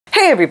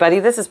Hey everybody,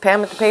 this is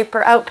Pam at the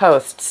Paper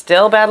Outpost.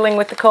 Still battling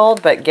with the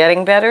cold, but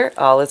getting better.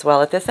 All is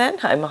well at this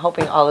end. I'm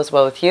hoping all is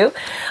well with you.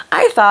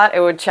 I thought I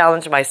would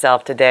challenge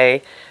myself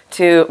today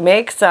to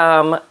make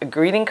some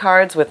greeting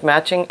cards with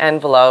matching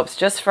envelopes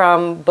just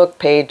from book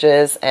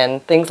pages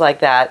and things like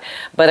that.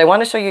 But I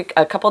want to show you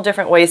a couple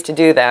different ways to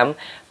do them.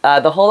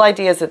 The whole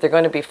idea is that they're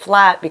going to be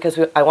flat because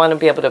I want to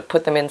be able to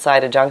put them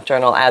inside a junk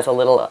journal as a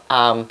little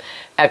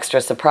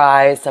extra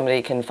surprise.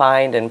 Somebody can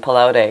find and pull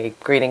out a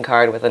greeting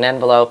card with an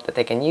envelope that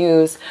they can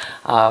use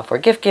for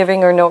gift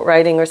giving or note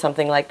writing or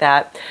something like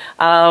that.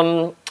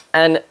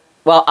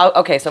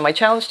 Okay, so my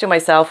challenge to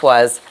myself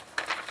was,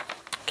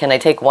 can I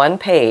take one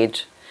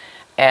page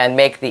and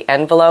make the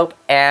envelope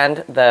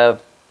and the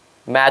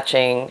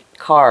matching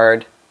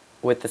card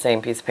with the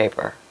same piece of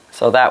paper?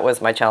 So that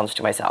was my challenge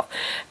to myself.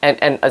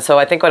 And so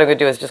I think what I'm going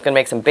to do is just going to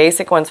make some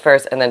basic ones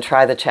first and then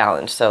try the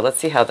challenge. So let's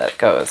see how that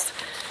goes.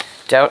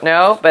 Don't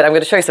know, but I'm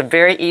going to show you some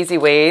very easy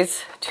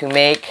ways to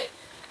make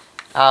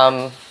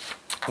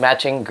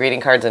matching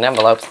greeting cards and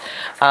envelopes.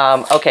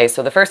 Okay,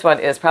 so the first one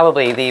is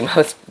probably the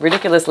most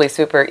ridiculously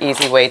super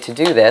easy way to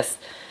do this.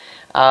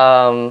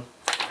 I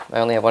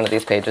only have one of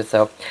these pages,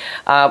 so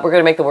we're going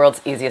to make the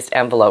world's easiest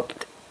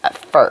envelope at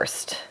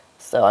first.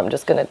 So I'm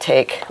just going to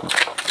take...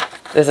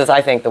 This is,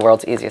 I think, the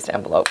world's easiest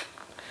envelope.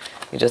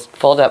 You just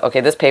fold up. Okay,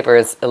 this paper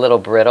is a little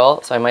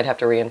brittle, so I might have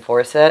to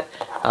reinforce it.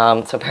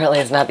 So apparently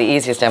it's not the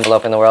easiest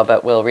envelope in the world,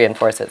 but we'll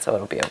reinforce it so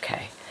it'll be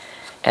okay.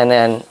 And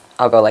then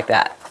I'll go like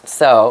that.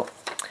 So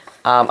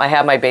I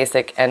have my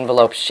basic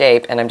envelope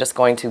shape, and I'm just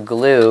going to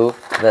glue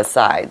the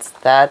sides.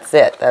 That's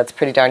it. That's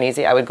pretty darn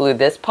easy. I would glue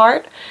this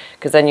part,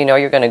 because then you know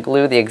you're going to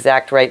glue the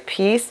exact right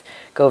piece.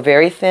 Go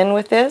very thin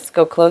with this.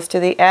 Go close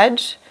to the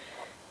edge,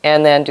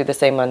 and then do the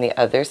same on the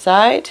other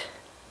side.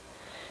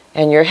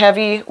 And your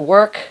heavy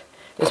work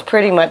is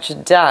pretty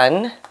much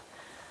done,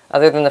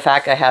 other than the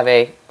fact I have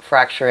a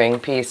fracturing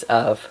piece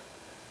of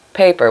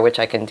paper, which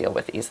I can deal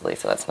with easily,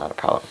 so that's not a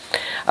problem.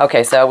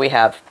 Okay, so we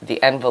have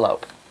the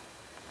envelope.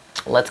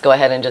 Let's go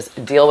ahead and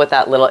just deal with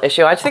that little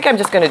issue. I think I'm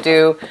just going to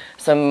do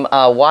some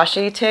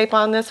washi tape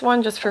on this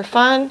one just for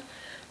fun,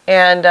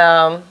 and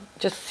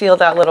just seal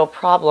that little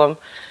problem.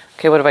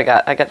 Okay, what have I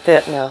got? I got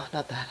this. No,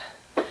 not that.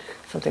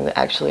 Something that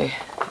actually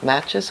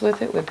matches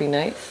with it would be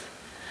nice.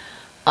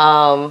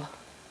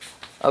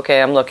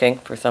 Okay, I'm looking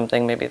for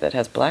something maybe that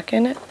has black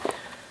in it.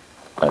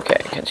 Okay,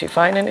 can she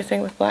find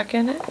anything with black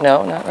in it?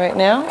 No, not right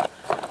now.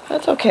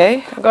 That's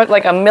okay. I've got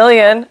like a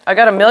million. I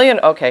got a million.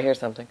 Okay, here's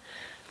something.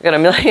 I've got a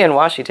million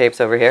washi tapes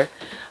over here.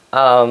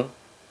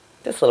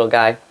 This little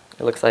guy,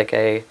 it looks like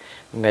a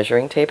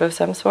measuring tape of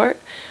some sort.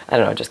 I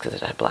don't know, just because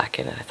it had black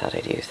in it, I thought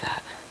I'd use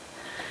that.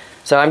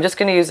 So I'm just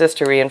going to use this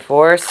to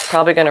reinforce.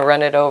 Probably going to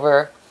run it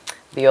over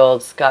the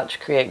old Scotch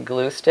Create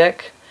glue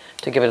stick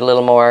to give it a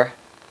little more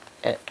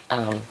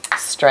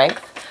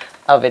strength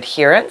of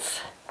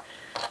adherence.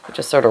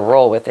 Just sort of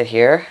roll with it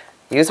here.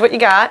 Use what you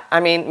got. I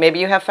mean, maybe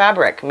you have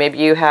fabric. Maybe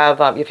you have,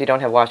 if you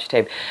don't have washi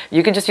tape,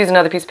 you can just use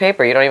another piece of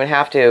paper. You don't even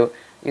have to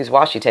use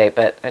washi tape,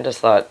 but I just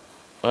thought,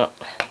 well,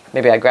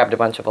 maybe I grabbed a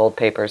bunch of old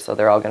paper, so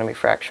they're all going to be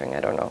fracturing.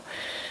 I don't know.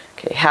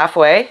 Okay,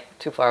 halfway.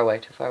 Too far away,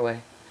 too far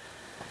away.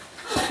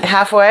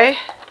 Halfway.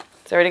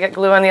 It's already got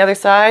glue on the other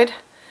side.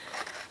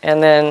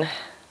 And then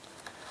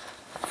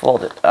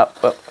fold it up.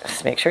 Oh,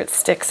 just make sure it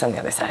sticks on the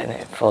other side, and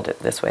then fold it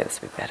this way.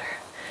 This would be better.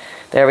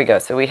 There we go.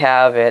 So we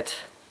have it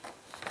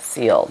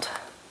sealed.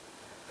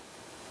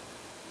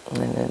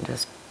 And then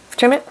just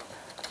trim it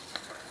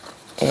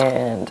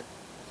and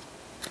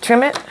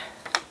trim it.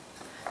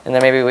 And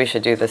then maybe we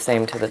should do the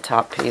same to the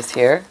top piece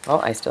here. Oh,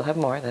 I still have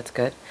more. That's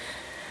good.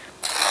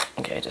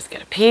 Okay, just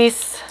get a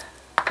piece.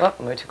 Oh,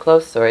 I'm too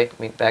close. Sorry. Let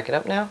me back it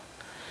up now.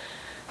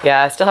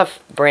 Yeah, I still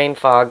have brain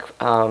fog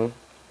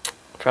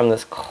from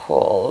this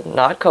cold.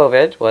 Not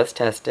COVID, was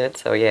tested,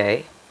 so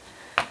yay.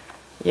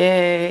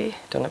 Yay.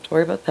 Don't have to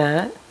worry about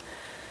that.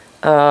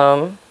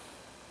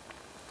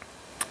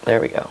 There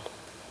we go.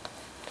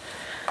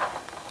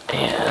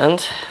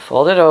 And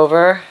fold it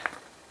over.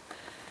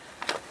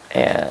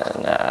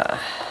 And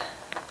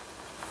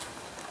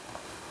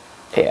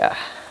yeah,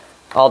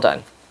 all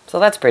done. So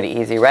that's pretty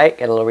easy, right?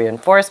 Get a little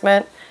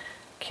reinforcement,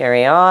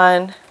 carry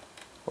on.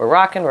 We're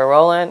rocking, we're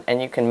rolling,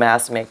 and you can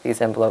mass make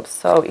these envelopes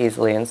so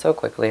easily and so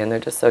quickly, and they're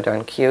just so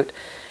darn cute.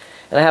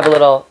 And I have a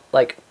little,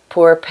 like,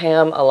 Poor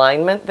Pam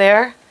alignment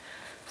there.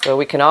 So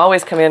we can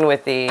always come in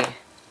with the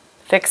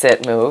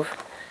fix-it move,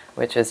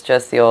 which is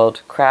just the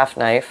old craft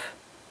knife,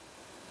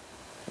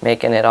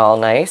 making it all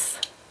nice.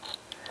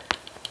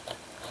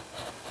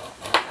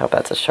 I hope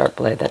that's a sharp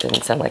blade. That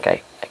didn't sound like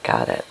I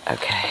got it.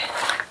 Okay,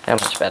 now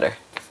much better.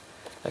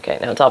 Okay,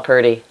 now it's all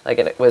pretty, like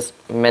it was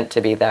meant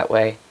to be that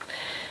way.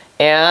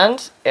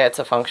 And it's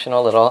a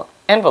functional little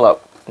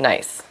envelope.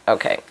 Nice.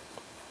 Okay.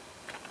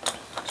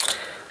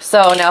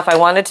 So now if I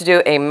wanted to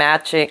do a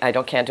matching,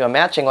 can't do a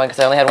matching one because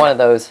I only had one of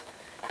those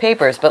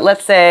papers, but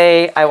let's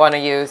say I want to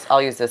use,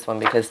 I'll use this one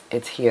because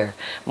it's here.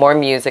 More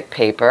music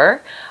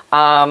paper.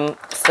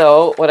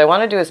 So what I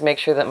want to do is make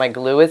sure that my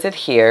glue is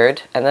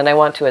adhered, and then I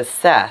want to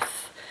assess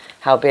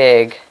how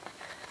big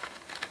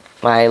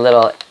my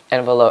little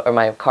envelope or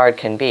my card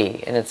can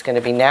be, and it's going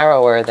to be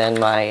narrower than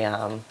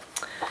my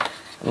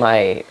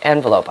my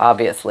envelope,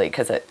 obviously,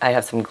 because I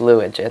have some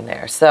gluage in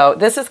there. So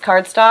this is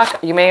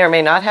cardstock. You may or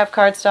may not have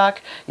cardstock.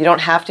 You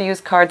don't have to use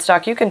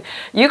cardstock. You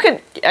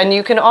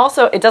can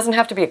also, it doesn't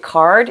have to be a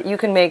card. You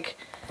could make,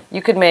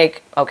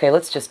 okay,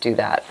 let's just do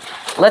that.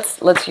 Let's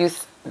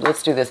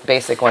do this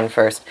basic one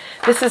first.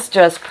 This is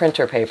just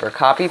printer paper,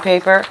 copy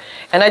paper,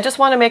 and I just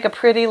want to make a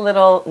pretty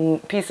little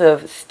piece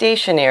of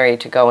stationery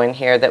to go in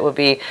here that will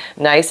be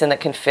nice and that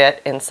can fit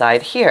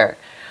inside here.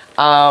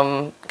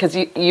 Because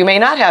you may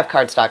not have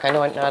cardstock. I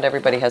know not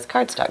everybody has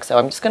cardstock, so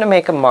I'm just going to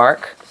make a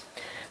mark.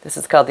 This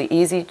is called the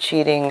Easy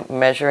Cheating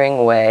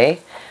Measuring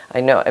Way.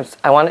 I know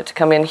I want it to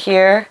come in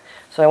here,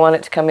 so I want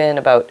it to come in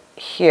about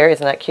here.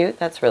 Isn't that cute?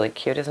 That's really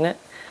cute, isn't it?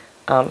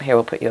 Here,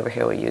 we'll put you over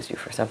here. We'll use you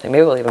for something.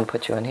 Maybe we'll even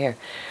put you in here.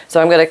 So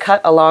I'm going to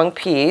cut a long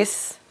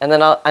piece, and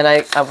then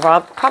I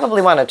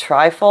probably want to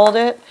tri-fold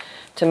it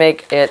to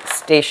make it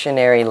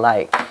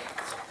stationery-like.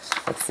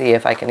 Let's see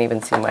if I can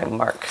even see my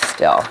mark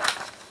still.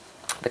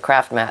 The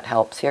craft mat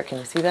helps here. Can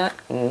you see that?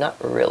 Not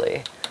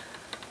really.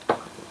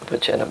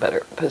 Put you in a better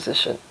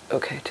position.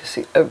 Okay, to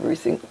see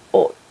everything.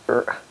 Oh,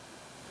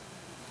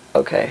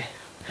 okay.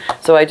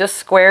 So I just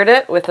squared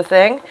it with the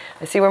thing.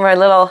 I see where my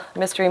little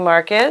mystery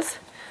mark is.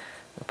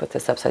 I'll put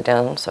this upside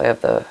down so I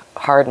have the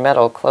hard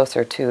metal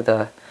closer to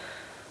the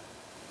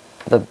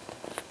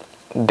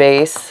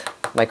base,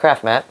 my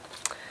craft mat.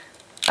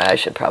 I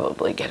should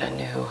probably get a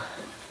new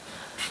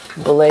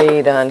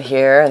blade on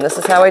here, and this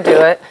is how I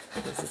do it.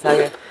 This is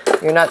how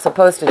you're not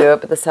supposed to do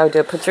it, but this is how I do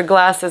it. Put your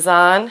glasses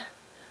on.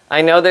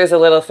 I know there's a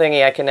little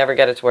thingy, I can never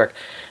get it to work.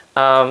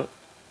 And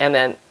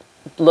then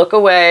look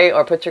away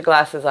or put your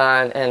glasses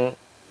on and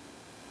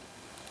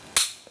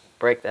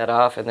break that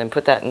off, and then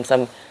put that in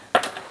some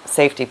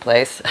safety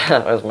place.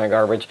 That was my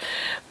garbage.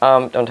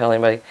 Don't tell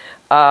anybody.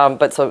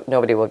 But so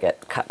nobody will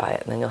get cut by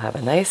it, and then you'll have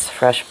a nice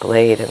fresh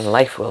blade and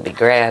life will be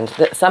grand.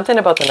 Something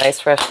about the nice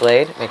fresh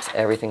blade makes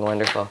everything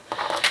wonderful.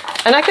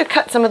 And I could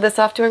cut some of this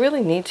off. Do I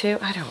really need to?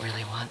 I don't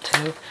really want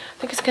to. I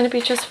think it's going to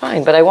be just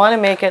fine, but I want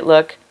to make it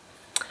look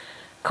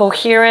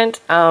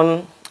coherent.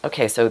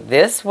 Okay, so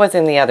this was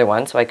in the other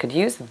one, so I could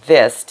use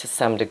this to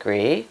some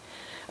degree.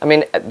 I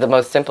mean, the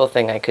most simple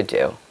thing I could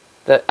do,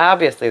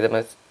 obviously the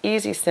most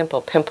easy,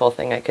 simple, pimple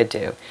thing I could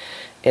do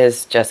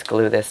is just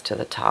glue this to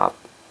the top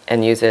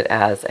and use it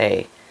as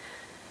a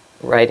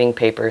writing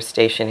paper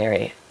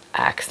stationery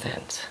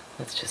accent.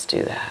 Let's just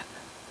do that.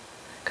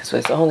 Because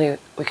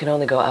we can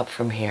only go up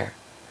from here.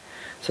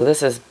 So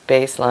this is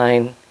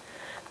baseline,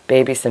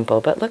 baby simple,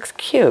 but looks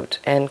cute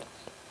and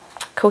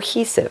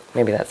cohesive.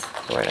 Maybe that's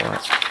the word I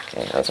want.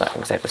 Okay, that's not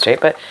exactly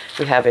straight, but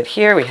we have it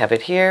here, we have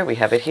it here, we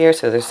have it here,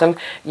 so there's some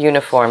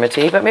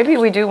uniformity, but maybe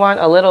we do want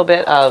a little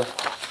bit of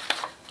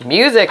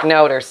music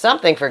note or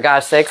something, for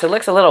gosh sakes. It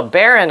looks a little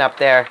barren up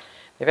there.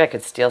 Maybe I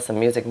could steal some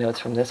music notes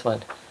from this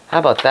one. How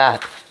about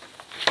that?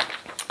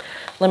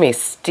 Let me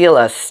steal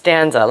a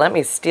stanza. Let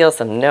me steal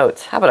some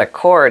notes. How about a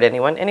chord?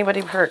 Anyone?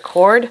 Anybody heard a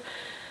chord?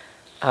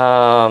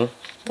 I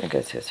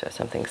guess there's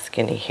something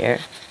skinny here.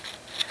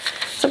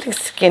 Something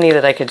skinny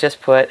that I could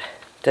just put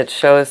that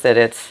shows that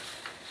it's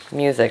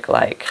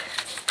music-like.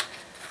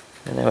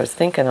 And I was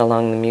thinking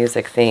along the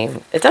music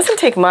theme. It doesn't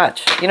take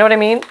much. You know what I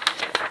mean?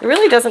 It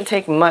really doesn't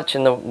take much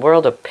in the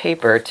world of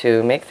paper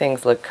to make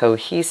things look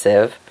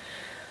cohesive.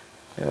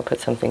 Maybe we'll put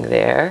something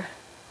there.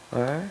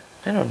 Or,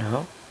 I don't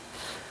know.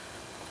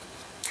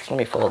 Let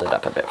me fold it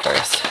up a bit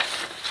first.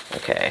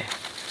 Okay.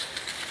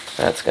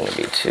 That's going to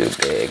be too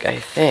big, I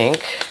think.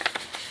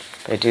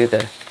 If I do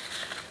that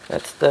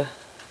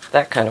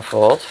kind of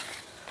fold.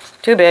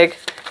 Too big.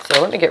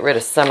 So let me get rid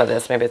of some of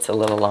this. Maybe it's a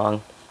little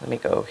long. Let me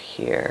go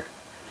here.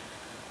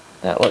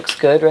 That looks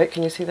good, right?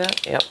 Can you see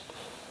that? Yep.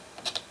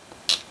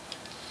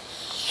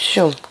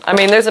 Shoo. I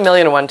mean, there's a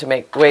million and one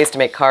ways to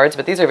make cards,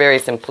 but these are very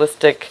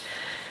simplistic,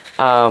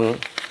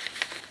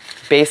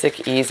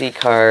 basic, easy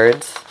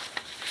cards.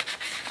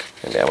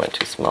 Maybe I went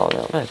too small.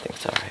 No, I think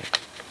it's all right.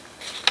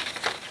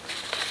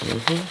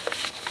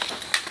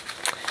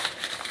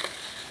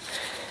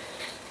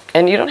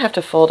 And you don't have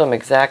to fold them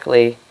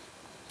exactly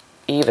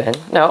even.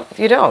 No,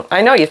 you don't.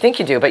 I know you think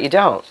you do, but you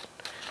don't.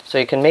 So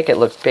you can make it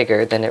look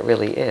bigger than it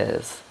really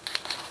is.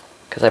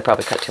 Because I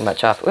probably cut too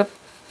much off. Whoop.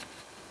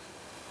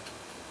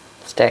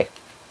 Stay.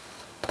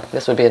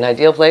 This would be an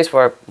ideal place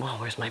for... Whoa,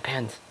 where's my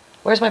pens?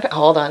 Where's my pen?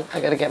 Hold on. I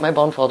gotta get my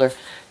bone folder.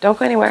 Don't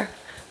go anywhere.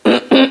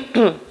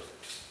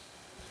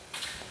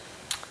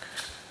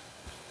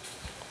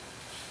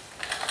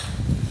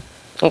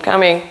 I'm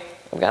coming.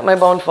 I've got my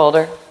bone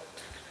folder.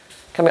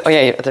 Coming. Oh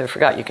yeah, I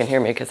forgot you can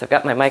hear me because I've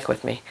got my mic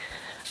with me.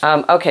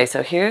 Okay,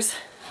 so here's...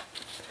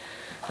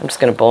 I'm just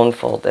going to bone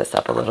fold this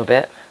up a little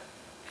bit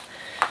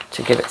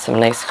to give it some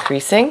nice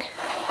creasing.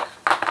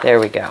 There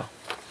we go.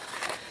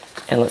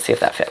 And let's see if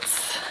that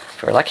fits.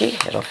 If we're lucky,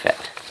 it'll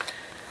fit.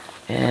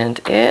 And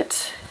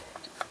it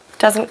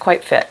doesn't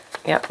quite fit.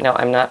 Yep, no,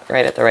 I'm not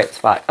right at the right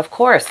spot. Of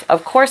course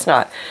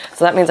not.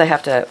 So that means I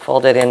have to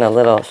fold it in a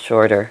little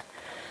shorter.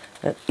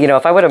 You know,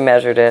 if I would have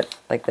measured it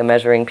like the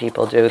measuring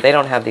people do, they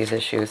don't have these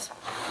issues.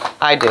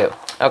 I do.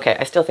 Okay,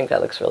 I still think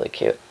that looks really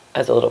cute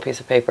as a little piece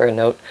of paper, a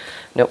note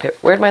paper.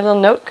 Where'd my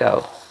little note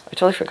go? I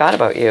totally forgot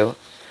about you.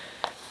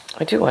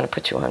 I do want to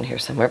put you on here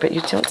somewhere, but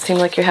you don't seem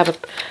like you have a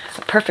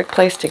perfect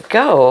place to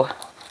go.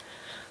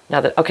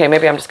 Now that, okay,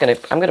 maybe I'm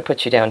gonna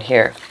put you down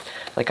here,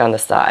 like on the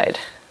side.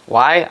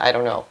 Why? I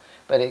don't know.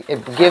 But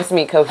it gives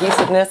me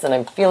cohesiveness and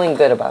I'm feeling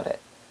good about it.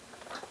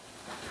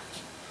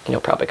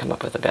 You'll probably come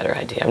up with a better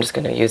idea. I'm just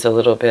gonna use a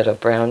little bit of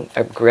brown,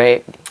 or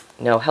gray,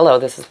 no, hello,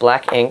 this is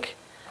black ink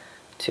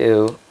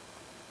to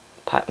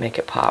make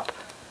it pop.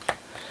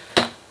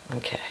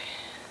 Okay.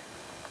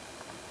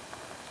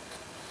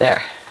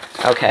 There.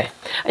 Okay.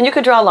 And you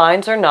could draw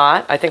lines or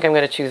not. I think I'm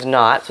going to choose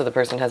not, so the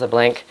person has a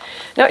blank.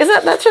 Now,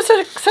 that's just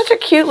such a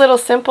cute little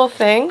simple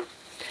thing.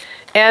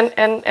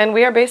 And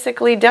we are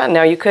basically done.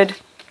 Now you could,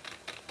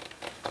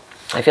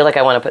 I feel like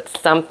I want to put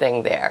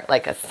something there,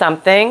 like a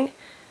something,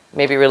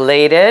 maybe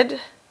related.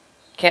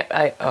 We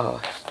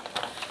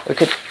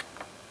could,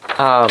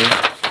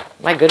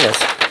 my goodness,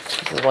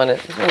 this one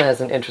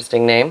has an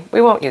interesting name.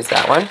 We won't use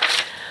that one.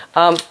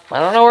 I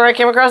don't know where I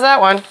came across that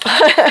one.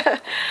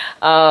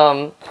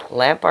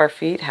 Lamp our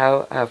feet,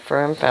 how a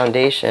firm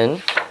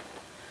foundation.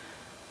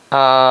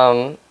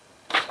 No,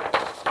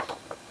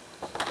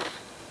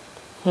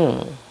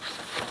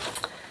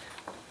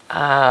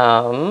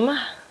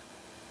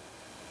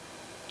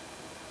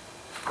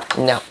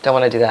 don't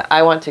want to do that.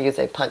 I want to use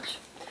a punch.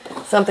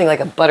 Something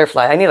like a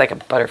butterfly. I need like a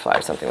butterfly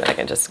or something that I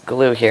can just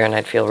glue here and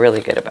I'd feel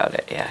really good about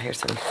it. Yeah, here's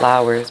some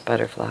flowers,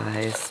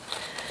 butterflies.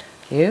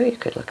 You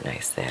could look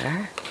nice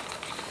there.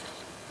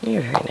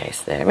 You're very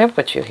nice there. Maybe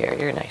put you here.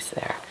 You're nice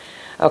there.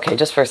 Okay,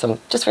 just for some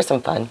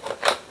fun.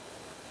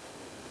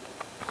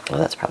 Well,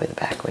 that's probably the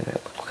back. Wait a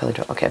minute. What color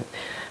do I, okay,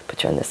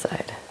 put you on this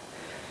side.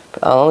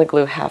 But I'll only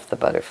glue half the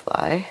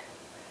butterfly.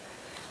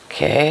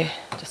 Okay,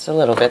 just a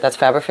little bit. That's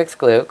Fabrifix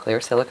glue, clear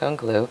silicone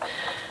glue.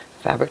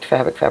 Fabric to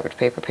fabric, fabric to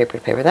paper, paper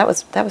to paper. That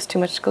was too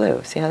much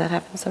glue. See how that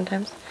happens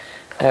sometimes?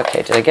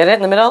 Okay, did I get it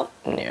in the middle?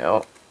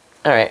 No.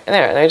 All right,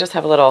 there. I just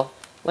have a little,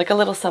 like a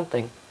little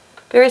something.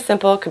 Very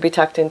simple. Could be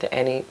tucked into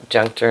any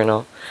junk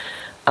journal.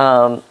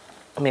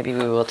 Maybe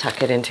we will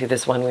tuck it into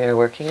this one we are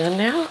working on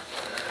now.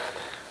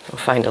 We'll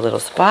find a little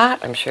spot.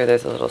 I'm sure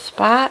there's a little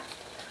spot.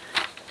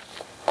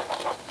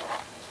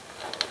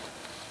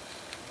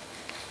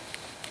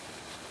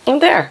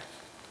 And there.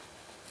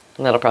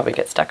 And that'll probably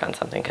get stuck on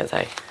something because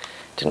I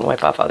didn't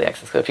wipe off all the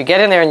excess glue. If you get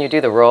in there and you do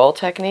the roll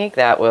technique,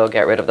 that will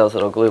get rid of those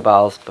little glue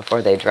balls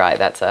before they dry.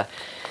 That's a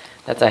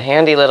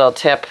handy little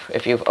tip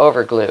if you've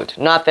overglued.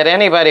 Not that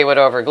anybody would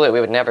overglue.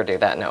 We would never do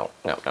that. No,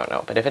 no, no,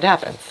 no. But if it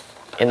happens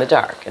in the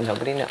dark and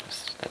nobody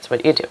knows, that's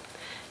what you do.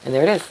 And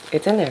there it is.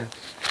 It's in there.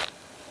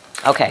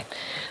 Okay.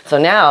 So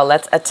now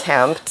let's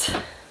attempt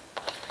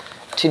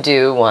to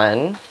do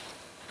one.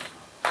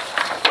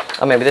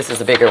 Oh, maybe this is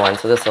a bigger one,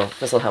 so this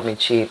will help me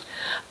cheat.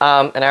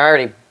 And I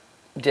already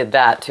did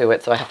that to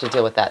it, so I have to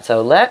deal with that.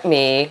 So let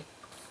me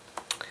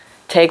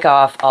take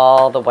off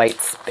all the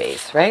white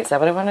space, right? Is that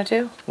what I want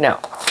to do? No.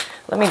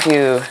 Let me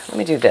do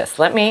this.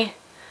 Let me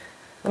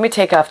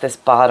take off this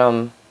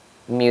bottom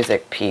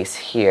music piece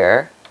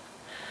here.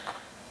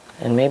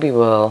 And maybe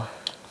you'll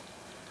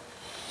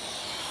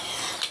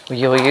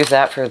use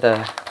that for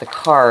the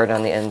card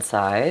on the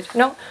inside.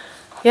 No?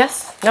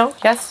 Yes? No?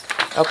 Yes?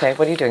 Okay,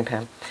 what are you doing,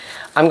 Pam?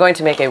 I'm going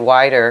to make a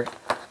wider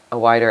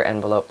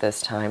envelope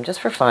this time, just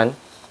for fun.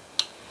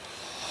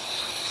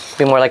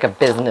 Be more like a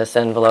business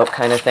envelope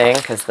kind of thing,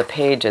 because the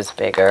page is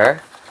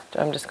bigger.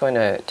 I'm just going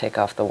to take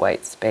off the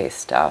white space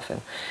stuff,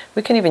 and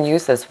we can even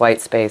use this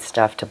white space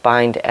stuff to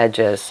bind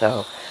edges.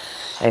 So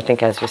I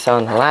think, as you saw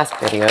in the last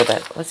video,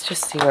 but let's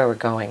just see where we're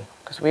going,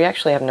 because we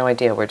actually have no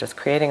idea. We're just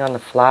creating on the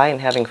fly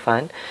and having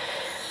fun.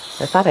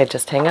 I thought I'd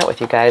just hang out with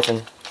you guys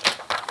and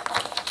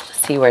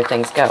see where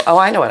things go. Oh,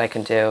 I know what I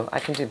can do. I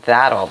can do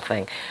that old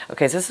thing.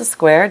 Okay, is this a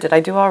square? Did I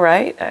do all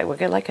right? I would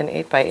get like an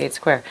 8x8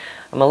 square.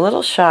 I'm a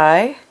little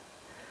shy,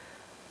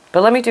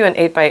 but let me do an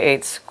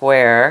 8x8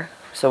 square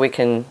so we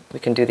can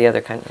do the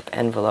other kind of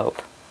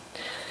envelope.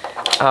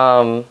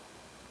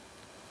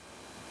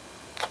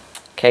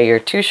 Okay, you're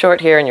too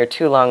short here and you're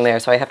too long there,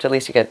 so I have to at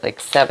least get like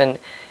 7/8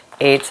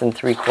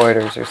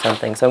 3/4 or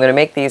something. So I'm going to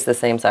make these the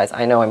same size.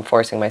 I know I'm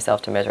forcing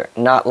myself to measure.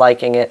 Not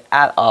liking it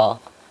at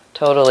all.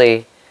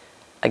 Totally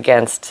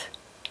against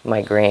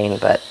my grain,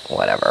 but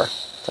whatever.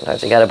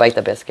 Sometimes you got to bite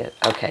the biscuit.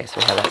 Okay, so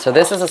we have that. So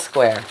this is a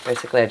square.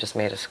 Basically, I just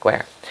made a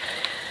square.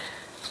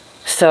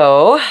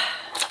 So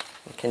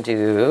we can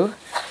do,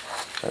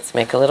 let's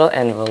make a little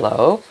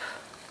envelope.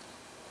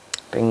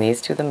 Bring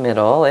these to the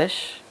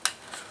middle-ish.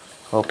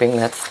 Hoping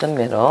that's the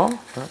middle.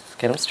 Let's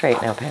get them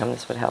straight now, Pam.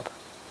 This would help.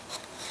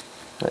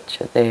 Put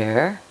you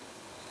there.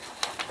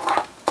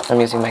 I'm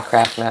using my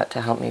craft mat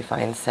to help me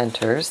find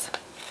centers.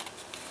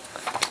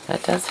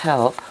 That does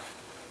help.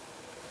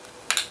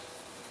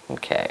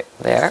 Okay,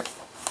 there.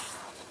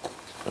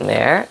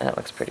 There. That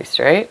looks pretty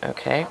straight.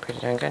 Okay, pretty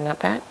darn good, not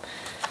bad.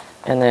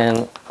 And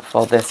then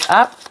fold this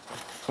up.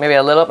 Maybe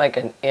a little, like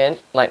an inch,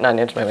 like not an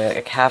inch, maybe like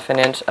a 1/2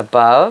 inch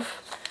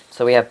above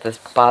So we have this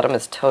bottom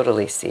is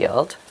totally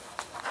sealed.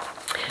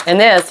 And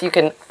this, you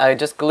can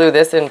just glue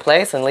this in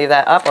place and leave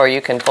that up, or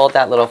you can fold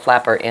that little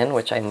flapper in,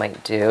 which I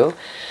might do.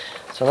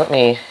 So let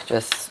me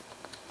just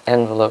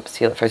envelope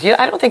seal it first.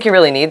 I don't think you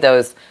really need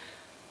those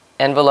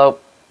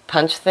envelope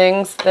punch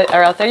things that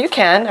are out there. You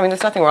can. I mean,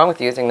 there's nothing wrong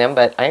with using them,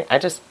 but I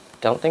just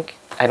don't think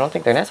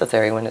they're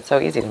necessary when it's so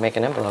easy to make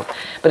an envelope.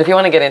 But if you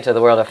want to get into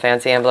the world of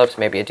fancy envelopes,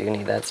 maybe you do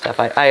need that stuff.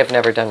 I have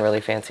never done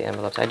really fancy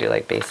envelopes. I do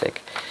like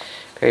basic,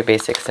 very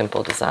basic,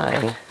 simple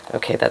design.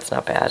 Okay, that's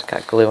not bad.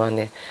 Got glue on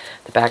the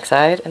back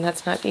side, and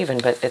that's not even,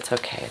 but it's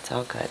okay. It's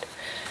all good.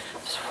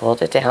 Just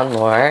fold it down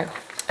more,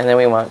 and then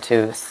we want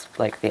to,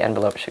 like, the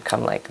envelope should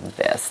come like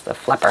this, the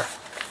flapper.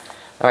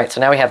 All right,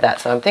 so now we have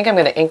that. So I think I'm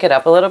going to ink it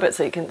up a little bit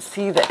so you can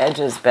see the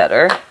edges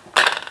better.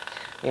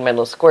 Need my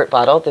little squirt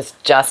bottle. This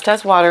just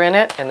has water in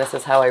it, and this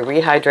is how I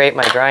rehydrate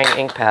my drying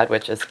ink pad,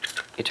 which is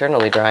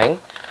eternally drying.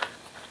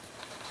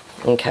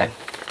 Okay.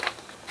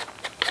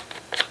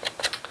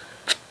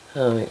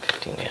 Oh,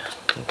 15, yeah.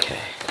 Okay.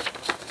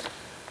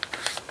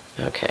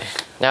 Okay.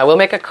 Now we'll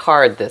make a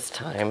card this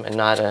time and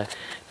not a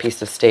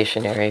piece of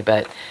stationery,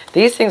 but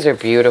these things are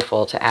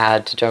beautiful to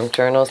add to junk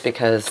journals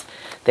because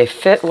they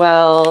fit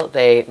well,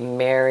 they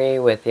marry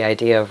with the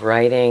idea of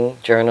writing,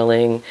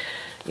 journaling,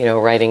 you know,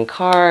 writing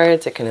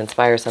cards. It can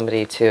inspire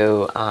somebody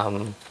to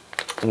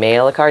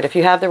mail a card. If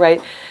you have the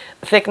right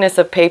thickness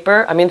of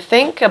paper, I mean,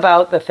 think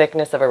about the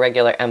thickness of a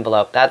regular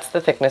envelope. That's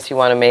the thickness you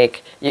want to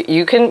make.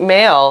 You can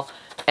mail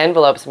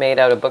envelopes made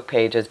out of book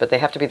pages, but they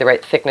have to be the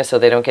right thickness so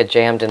they don't get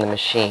jammed in the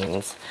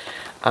machines.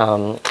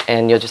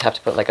 And you'll just have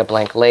to put like a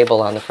blank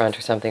label on the front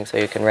or something so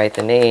you can write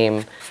the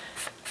name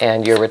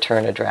and your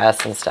return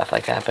address and stuff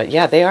like that. But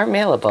yeah, they are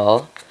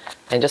mailable.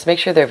 And just make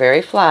sure they're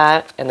very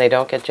flat and they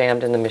don't get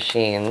jammed in the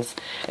machines.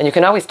 And you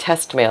can always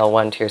test mail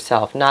one to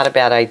yourself. Not a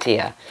bad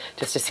idea,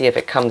 just to see if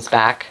it comes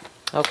back.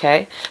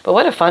 Okay, but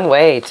what a fun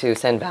way to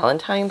send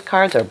Valentine's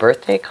cards or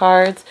birthday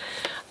cards.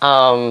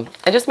 And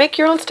just make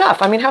your own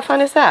stuff. I mean, how fun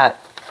is that?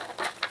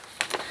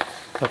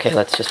 Okay,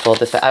 let's just fold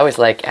this. I always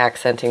like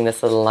accenting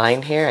this little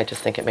line here. I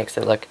just think it makes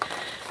it look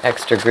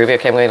extra groovy.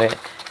 Okay, I'm going to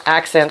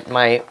accent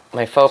my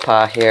faux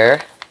pas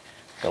here.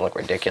 It's going to look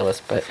ridiculous,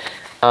 but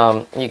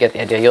you get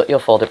the idea. You'll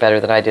fold it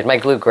better than I did. My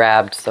glue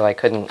grabbed, so I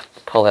couldn't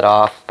pull it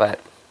off, but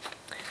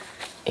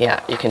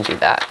yeah, you can do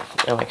that.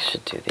 Oh, I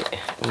should do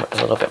a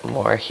little bit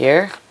more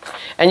here.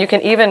 And you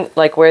can even,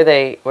 like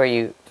where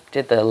you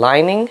did the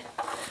lining,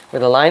 where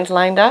the lines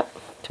lined up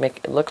to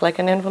make it look like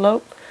an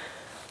envelope.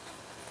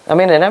 I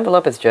mean, an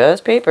envelope is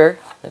just paper.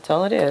 That's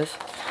all it is.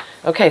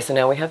 Okay, so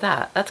now we have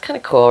that. That's kind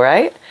of cool,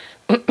 right?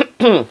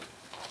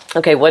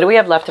 Okay, what do we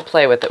have left to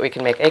play with that we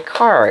can make a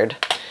card?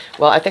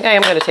 Well, I think I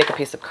am going to take a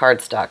piece of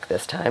cardstock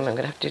this time. I'm going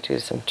to have to do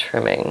some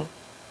trimming.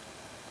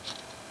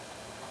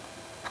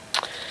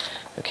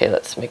 Okay,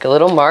 let's make a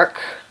little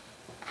mark.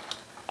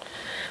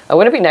 Oh,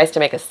 wouldn't it be nice to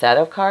make a set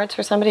of cards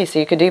for somebody? So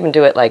you could even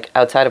do it like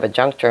outside of a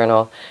junk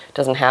journal. It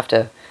doesn't have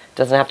to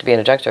be in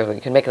a junk journal.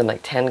 You can make them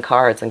like 10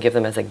 cards and give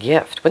them as a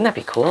gift. Wouldn't that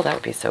be cool? That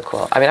would be so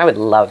cool. I mean, I would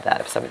love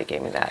that if somebody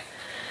gave me that.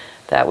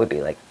 That would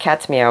be like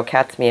cats meow,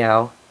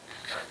 meow,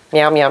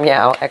 meow,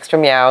 meow, extra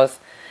meows.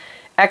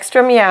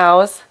 Extra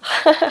meows.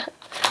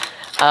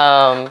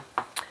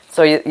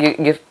 So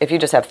if you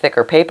just have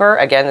thicker paper,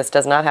 again, this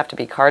does not have to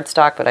be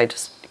cardstock, but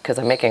because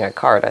I'm making a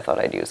card, I thought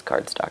I'd use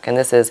cardstock. And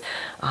this is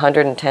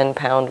 110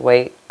 pound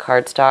weight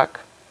cardstock,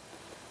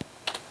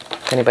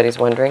 if anybody's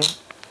wondering.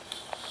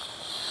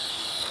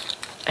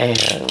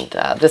 And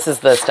this is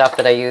the stuff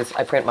that I use.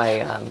 I print my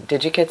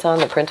Digikits on,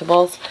 the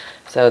printables,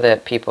 so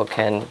that people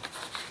can,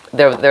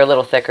 they're a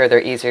little thicker,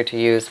 they're easier to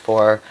use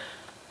for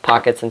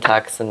pockets and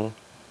tucks and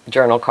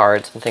journal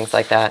cards and things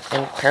like that.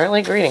 And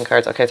apparently greeting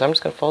cards. Okay, so I'm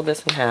just going to fold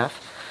this in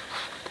half.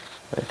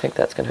 I think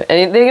that's going to,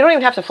 and you don't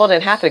even have to fold it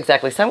in half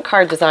exactly. Some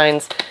card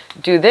designs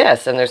do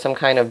this, and there's some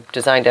kind of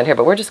design down here,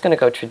 but we're just going to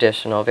go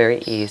traditional, very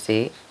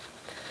easy.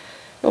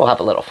 We'll have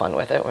a little fun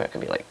with it. We're not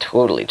going to be like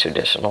totally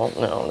traditional.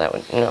 No, that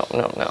would, no,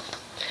 no, no.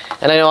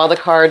 And I know all the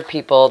card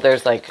people,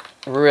 there's like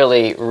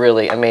really,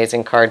 really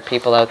amazing card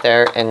people out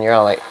there, and you're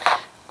all like,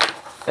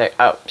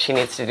 oh, she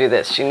needs to do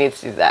this, she needs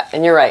to do that.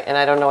 And you're right, and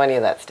I don't know any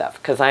of that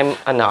stuff because I'm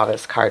a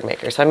novice card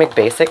maker. So I make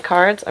basic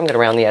cards. I'm going to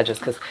round the edges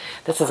because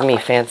this is me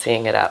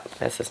fancying it up.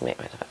 This is me.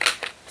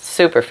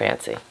 Super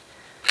fancy.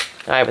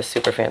 I have a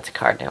super fancy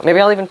card now. Maybe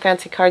I'll even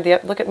fancy card the,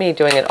 look at me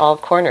doing it all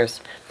corners.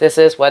 This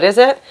is, what is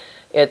it?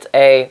 It's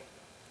a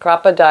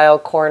crocodile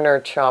corner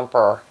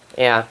chomper.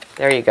 Yeah,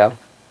 there you go.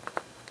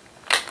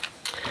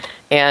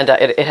 And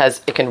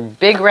it can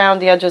big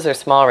round the edges or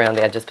small round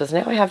the edges, but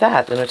now I have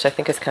that, which I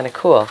think is kind of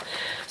cool.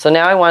 So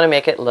now I want to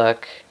make it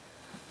look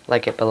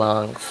like it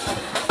belongs.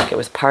 Like it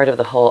was part of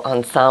the whole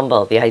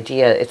ensemble, the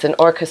idea. It's an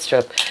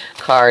orchestra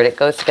card. It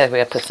goes together. We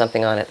have to put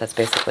something on it. That's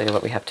basically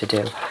what we have to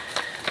do.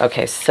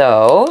 Okay,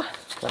 so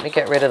let me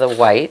get rid of the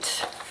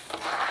white.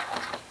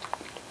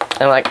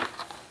 And I'm like,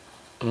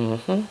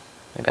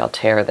 maybe I'll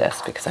tear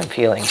this because I'm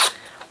feeling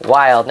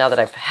wild now that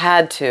I've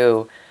had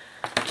to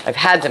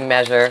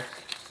measure.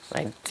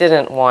 I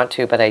didn't want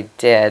to, but I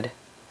did.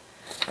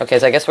 Okay,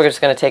 so I guess we're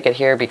just going to take it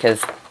here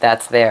because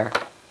that's there.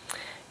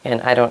 And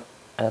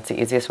that's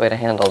the easiest way to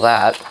handle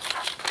that.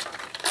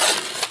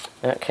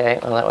 Okay,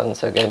 well that wasn't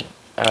so good.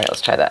 All right,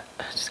 let's try that.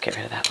 Just get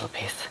rid of that little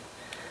piece.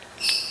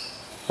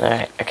 All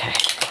right, okay.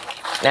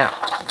 Now,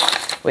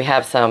 we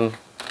have some,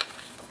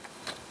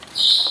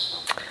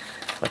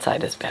 what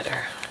side is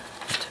better?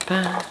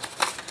 I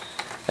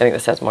think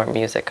this has more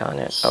music on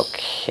it.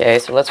 Okay,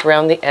 so let's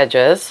round the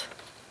edges.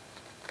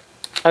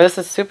 Oh, this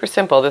is super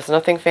simple. There's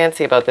nothing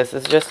fancy about this.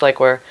 It's just like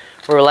we're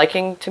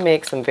liking to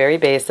make some very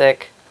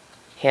basic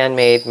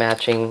handmade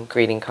matching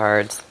greeting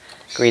cards,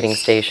 greeting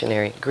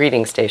stationery.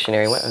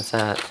 What was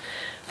that?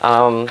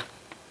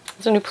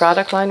 There's a new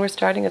product line we're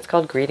starting. It's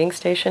called Greeting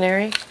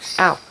Stationery.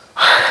 Ow.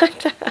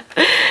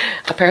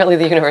 Apparently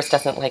the universe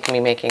doesn't like me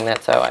making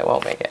that, so I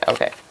won't make it.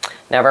 Okay,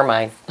 never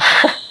mind.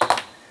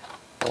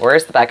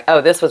 Where's the back?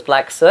 Oh, this was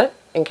black soot,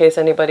 in case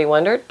anybody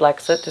wondered. Black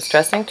soot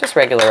distressing. Just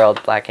regular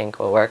old black ink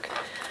will work.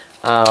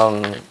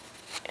 And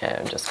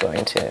I'm just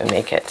going to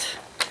make it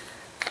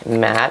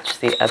match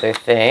the other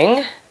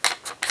thing.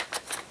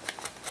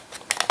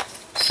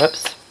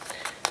 Whoops.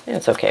 Yeah,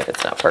 it's okay if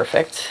it's not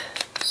perfect,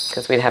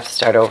 because we'd have to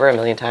start over a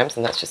million times,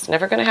 and that's just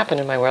never going to happen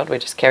in my world. We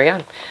just carry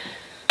on.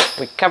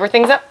 We cover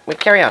things up, we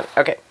carry on.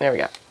 Okay, there we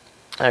go.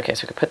 Okay,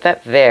 so we can put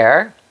that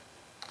there.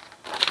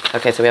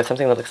 Okay, so we have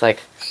something that looks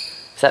like,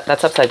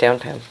 that's upside down,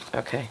 Pam.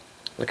 Okay,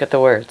 look at the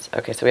words.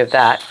 Okay, so we have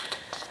that.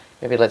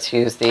 Maybe let's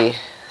use the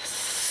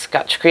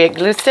Scotch Create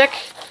glue stick.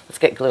 Let's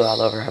get glue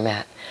all over our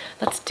mat.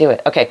 Let's do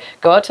it. Okay,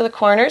 go out to the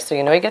corners, so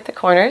you know you get the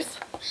corners.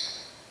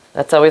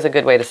 That's always a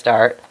good way to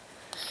start.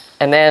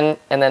 And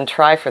then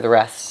try for the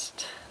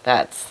rest.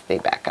 That's the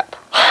backup.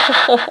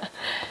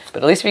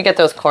 But at least if you get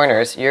those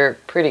corners, you're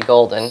pretty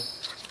golden.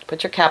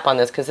 Put your cap on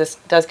this, because this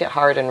does get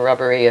hard and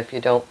rubbery if you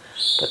don't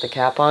put the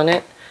cap on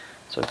it.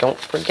 So don't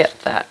forget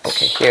that.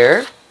 Okay,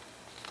 here.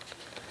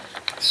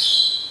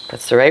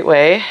 That's the right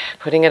way.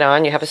 Putting it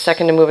on. You have a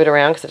second to move it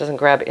around because it doesn't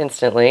grab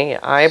instantly.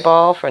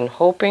 Eyeball and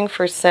hoping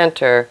for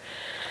center.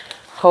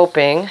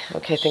 Hoping.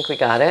 Okay, I think we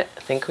got it. I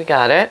think we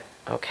got it.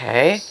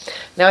 Okay.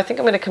 Now I think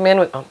I'm going to come in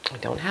with, oh, I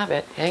don't have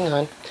it. Hang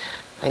on.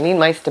 I need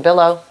my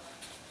Stabilo.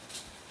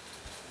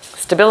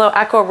 Stabilo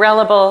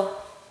Aquarellable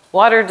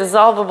Water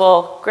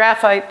Dissolvable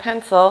Graphite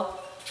Pencil,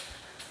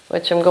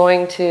 which I'm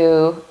going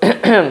to,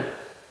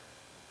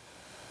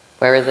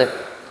 where is it?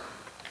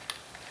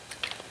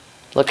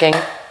 Looking,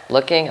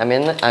 I'm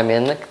in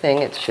the thing.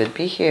 It should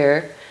be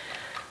here.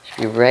 It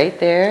should be right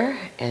there,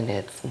 and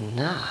it's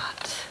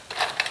not.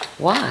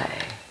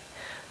 Why?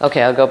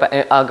 Okay,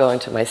 I'll go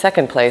into my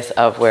second place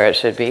of where it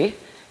should be,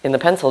 in the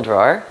pencil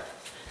drawer,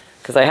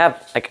 because I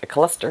have like a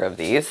cluster of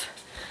these.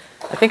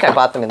 I think I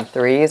bought them in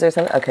 3s or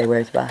something. Okay,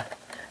 where's the?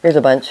 Here's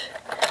a bunch.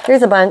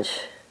 Here's a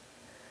bunch.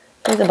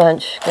 Here's a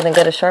bunch. Can I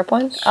get a sharp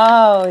one?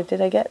 Oh,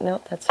 did I get?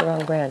 No, that's the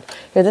wrong brand.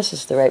 Here, this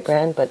is the right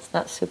brand, but it's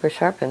not super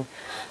sharp. And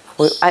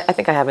I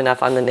think I have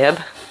enough on the nib.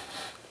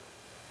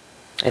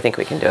 I think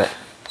we can do it.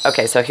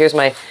 Okay, so here's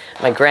my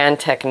grand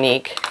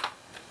technique.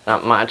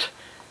 Not much.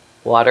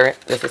 Water.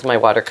 This is my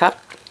water cup.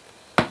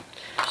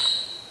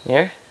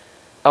 Here.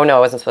 Oh no, I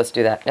wasn't supposed to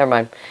do that. Never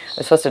mind. I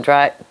was supposed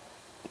to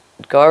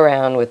go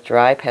around with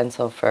dry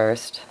pencil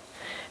first,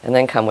 and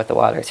then come with the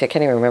water. See, I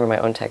can't even remember my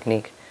own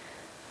technique.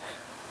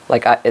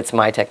 Like, it's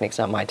my technique, it's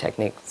not my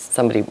technique. It's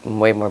somebody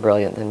way more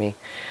brilliant than me.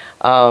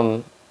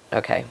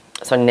 Okay,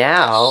 so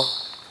now,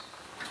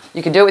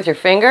 you can do it with your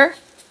finger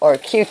or a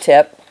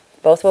Q-tip.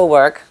 Both will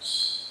work.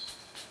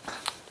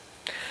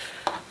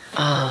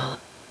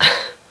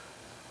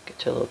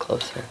 Get you a little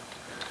closer.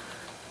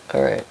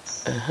 All right,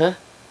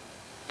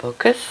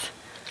 Focus.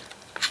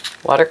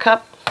 Water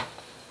cup.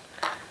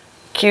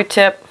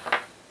 Q-tip.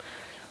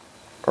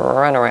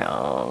 Run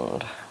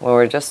around. Well,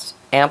 we're just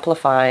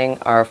amplifying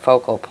our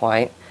focal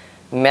point.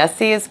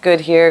 Messy is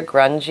good here.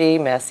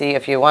 Grungy, messy.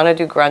 If you want to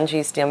do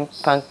grungy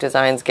steampunk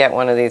designs, get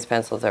one of these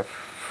pencils. They're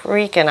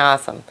freaking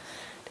awesome.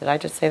 Did I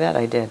just say that?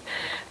 I did.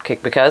 Okay,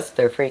 because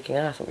they're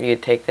freaking awesome. You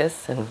take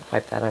this and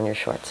wipe that on your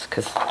shorts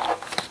because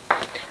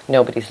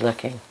nobody's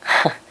looking.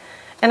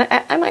 And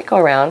I might go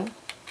around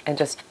and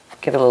just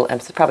give it a little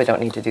emphasis. Probably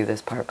don't need to do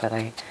this part, but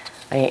I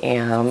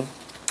am.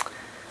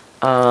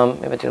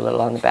 Maybe do a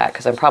little on the back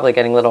because I'm probably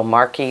getting little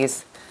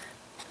markies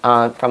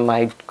from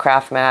my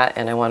craft mat,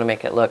 and I want to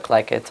make it look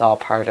like it's all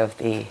part of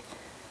the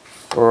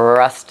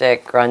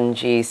rustic,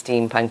 grungy,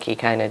 steampunky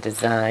kind of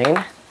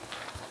design.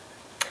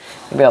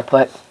 Maybe I'll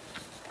put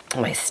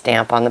my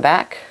stamp on the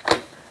back.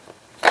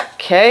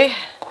 Okay.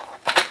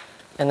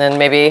 And then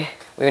maybe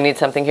we need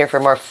something here for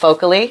more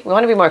focally. We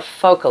want to be more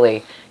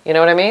focally. You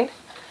know what I mean?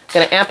 I'm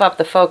going to amp up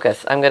the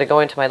focus. I'm going to go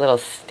into my little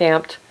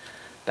stamped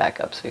back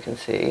up so you can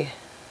see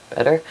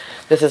better.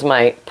 This is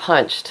my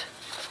punched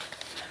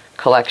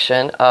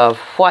collection of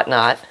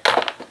whatnot.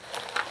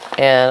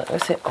 And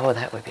let's say, oh,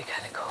 that would be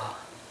kind of cool.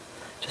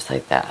 Just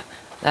like that.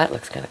 That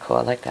looks kind of cool.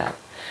 I like that.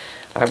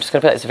 I'm just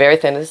going to put, it's very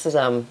thin. This is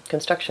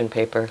construction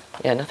paper.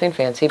 Yeah, nothing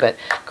fancy, but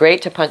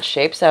great to punch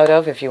shapes out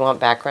of if you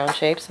want background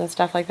shapes and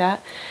stuff like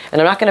that.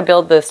 And I'm not going to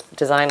build this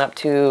design up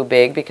too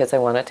big because I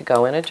want it to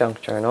go in a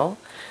junk journal.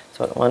 So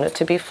So I want it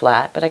to be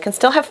flat, but I can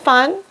still have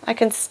fun. I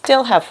can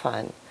still have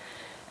fun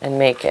and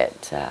make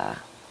it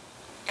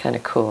kind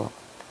of cool.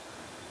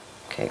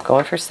 Okay,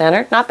 going for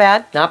center. Not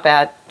bad, not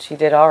bad. She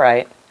did all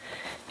right.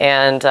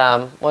 And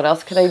what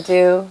else could I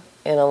do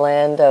in a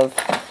land of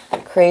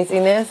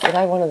craziness? I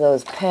have one of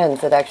those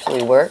pens that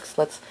actually works.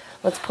 Let's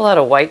pull out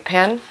a white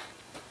pen.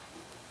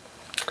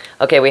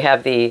 Okay, we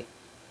have the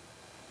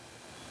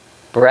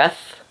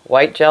Breath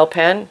white gel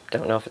pen.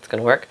 Don't know if it's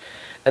going to work.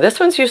 Now,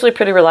 this one's usually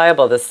pretty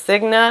reliable. The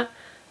Signa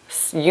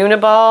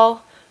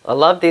Uniball. I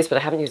love these, but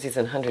I haven't used these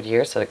in 100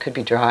 years, so it could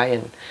be dry.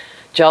 And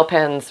gel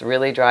pens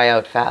really dry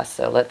out fast.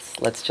 So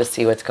let's just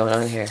see what's going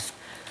on here.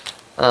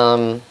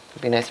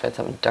 It'd be nice if I had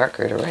something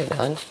darker to write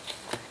on.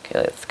 Okay,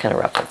 it's kind of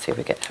rough. Let's see if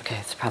we get. Okay,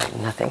 it's probably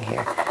nothing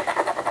here.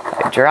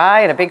 Okay,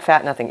 dry and a big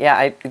fat nothing.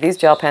 Yeah, these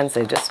gel pens,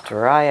 they just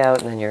dry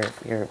out, and then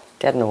you're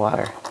dead in the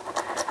water.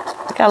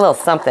 Got a little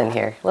something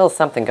here, a little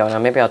something going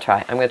on. Maybe I'll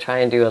try. I'm going to try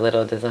and do a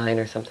little design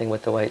or something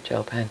with the white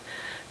gel pen,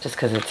 just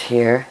because it's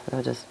here.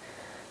 I'll just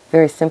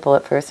very simple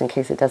at first in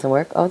case it doesn't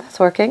work. Oh, that's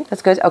working.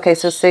 That's good. Okay,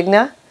 so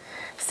Signo.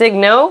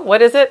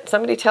 What is it?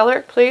 Somebody tell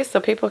her, please,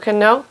 so people can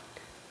know.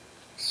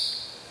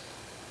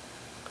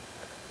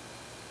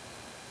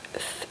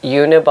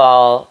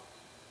 Uniball.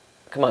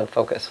 Come on,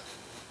 focus.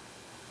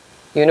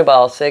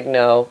 Uniball,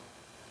 Signo,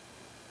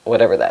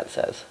 whatever that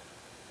says.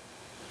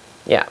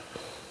 Yeah.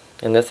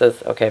 And this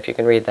is, okay, if you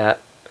can read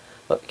that.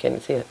 Look, can you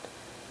see it?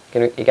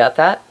 You got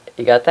that?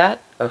 You got that?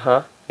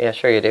 Uh-huh. Yeah,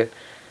 sure you do.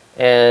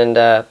 And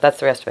that's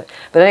the rest of it.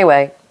 But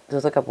anyway,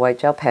 just look up white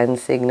gel pen,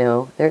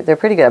 Signo. They're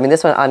pretty good. I mean,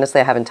 this one, honestly,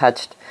 I haven't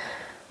touched,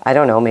 I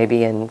don't know,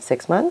 maybe in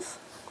 6 months.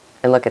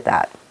 And look at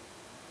that.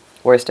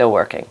 We're still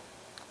working.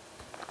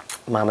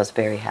 Mama's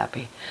very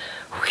happy.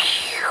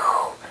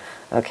 Whew.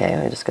 Okay,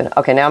 I'm just gonna,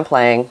 okay, now I'm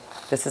playing.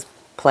 This is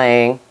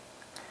playing.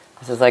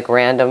 This is like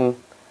random,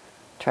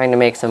 trying to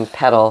make some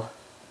petal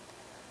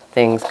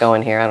things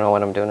going here. I don't know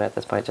what I'm doing at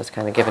this point, just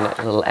kind of giving it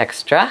a little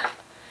extra.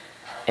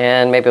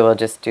 And maybe we'll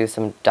just do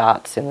some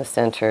dots in the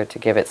center to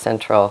give it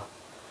central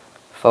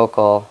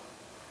focal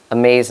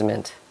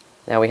amazement.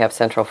 Now we have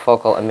central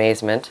focal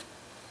amazement.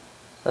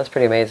 That's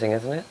pretty amazing,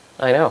 isn't it?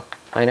 I know,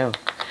 I know.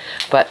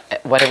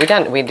 But what have we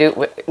done?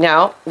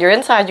 Now, your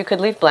inside you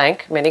could leave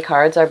blank. Many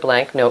cards are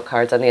blank, note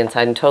cards on the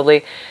inside, and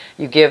totally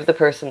you give the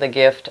person the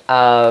gift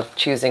of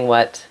choosing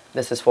what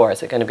this is for.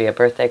 Is it going to be a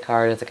birthday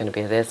card? Is it going to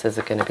be this? Is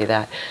it going to be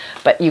that?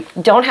 But you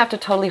don't have to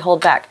totally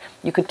hold back.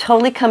 You could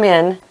totally come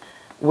in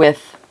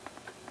with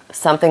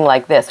something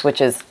like this,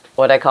 which is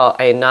what I call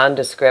a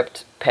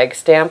nondescript peg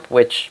stamp,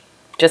 which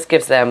just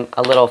gives them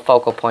a little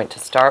focal point to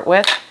start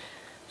with.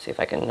 See if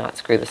I can not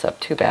screw this up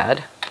too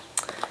bad.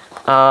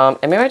 And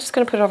maybe I'm just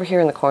going to put it over here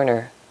in the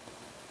corner.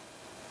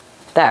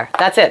 There,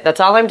 that's it. That's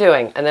all I'm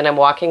doing. And then I'm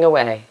walking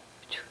away.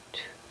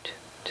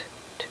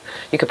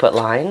 You could put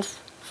lines.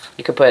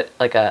 You could put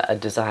like a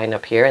design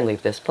up here and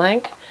leave this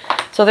blank.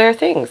 So there are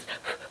things.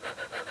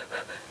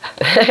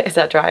 Is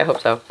that dry? I hope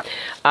so.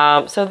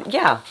 So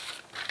yeah,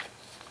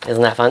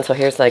 isn't that fun? So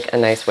here's like a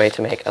nice way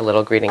to make a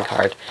little greeting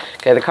card.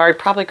 Okay, the card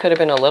probably could have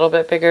been a little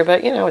bit bigger,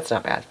 but you know, it's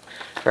not bad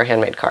for a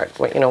handmade card.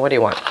 What, you know, what do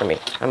you want from me?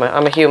 I'm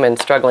a human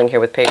struggling here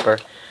with paper,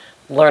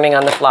 learning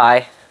on the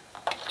fly,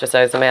 just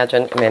as I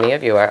imagine many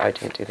of you are. I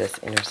didn't do this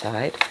inner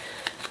side.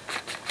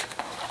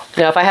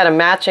 Now, if I had a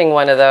matching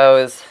one of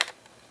those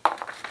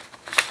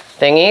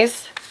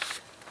thingies,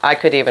 I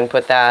could even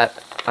put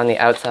that on the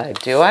outside.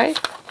 Do I?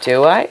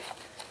 Do I?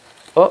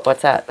 Oh,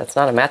 what's that? That's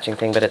not a matching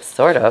thing, but it's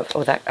sort of.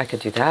 Oh, that I could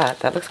do that.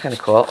 That looks kind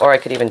of cool. Or I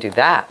could even do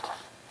that.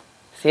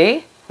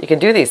 See? You can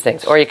do these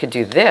things. Or you could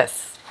do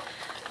this.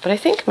 But I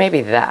think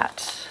maybe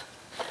that.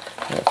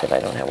 Let's see if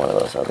I don't have one of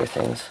those other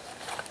things.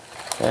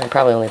 I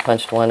probably only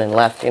punched one and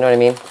left. You know what I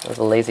mean? I was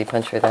a lazy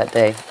puncher that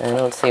day. I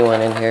don't see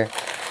one in here.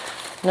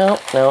 No,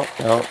 no,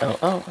 no, no.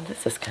 Oh,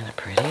 this is kind of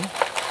pretty.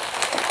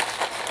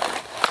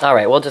 All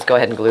right, we'll just go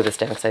ahead and glue this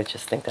down because I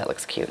just think that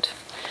looks cute.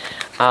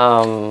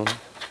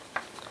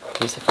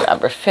 Use a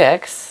Forever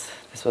Fix.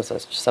 This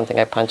was something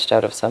I punched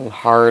out of some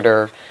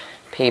harder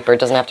paper. It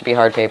doesn't have to be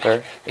hard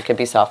paper. It could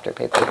be softer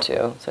paper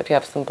too. So if you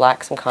have some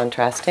black, some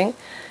contrasting,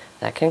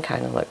 that can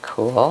kind of look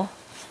cool.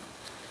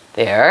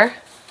 There.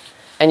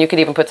 And you could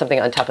even put something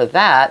on top of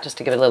that just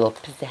to give it a little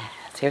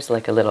pizzazz. Here's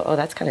like a little, oh,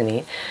 that's kind of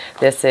neat.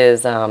 This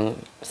is,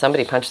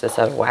 somebody punched this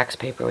out of wax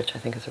paper, which I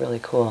think is really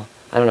cool.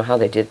 I don't know how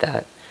they did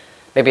that.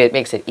 Maybe it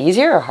makes it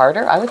easier or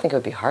harder. I would think it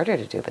would be harder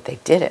to do, but they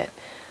did it.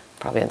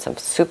 Probably on some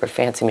super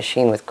fancy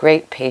machine with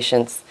great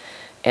patience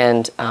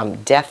and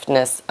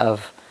deftness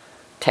of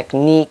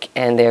technique,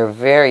 and they're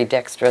very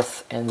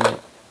dexterous and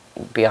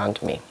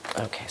beyond me.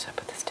 Okay, so I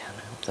put this down.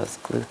 I hope those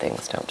glue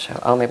things don't show.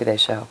 Oh, maybe they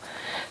show.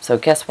 So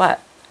guess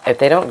what? If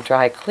they don't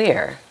dry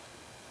clear,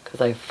 because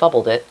I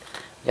fubbled it,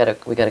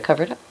 we gotta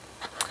cover it up.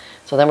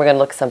 So then we're gonna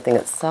look at something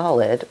that's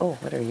solid. Oh,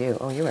 what are you?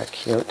 Oh, you are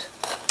cute.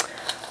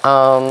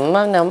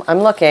 No, I'm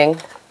looking.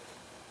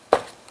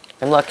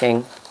 I'm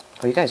looking.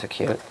 Oh, you guys are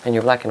cute, and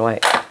you're black and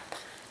white.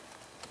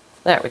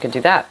 There, we could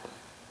do that.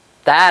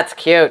 That's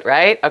cute,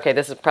 right? Okay,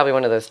 this is probably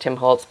one of those Tim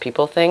Holtz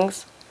people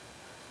things.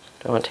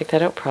 Do I want to take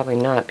that out? Probably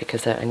not,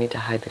 because I need to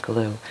hide the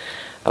glue.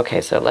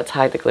 Okay, so let's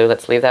hide the glue.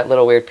 Let's leave that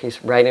little weird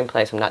piece right in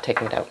place. I'm not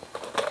taking it out.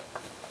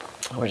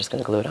 We're just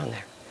going to glue it on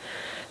there.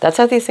 That's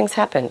how these things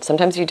happen.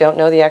 Sometimes you don't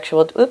know the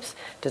actual, oops,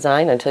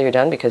 design until you're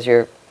done because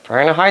you're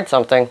trying to hide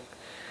something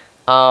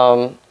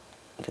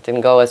that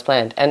didn't go as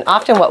planned. And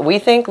often what we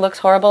think looks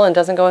horrible and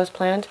doesn't go as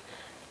planned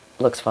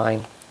looks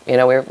fine. You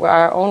know, we're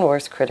our own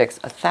worst critics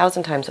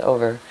 1,000 times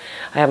over.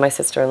 I have my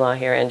sister-in-law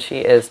here, and she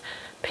is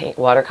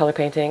watercolor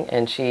painting,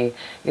 and she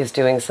is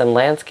doing some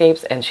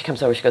landscapes, and she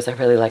comes over, she goes, I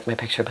really like my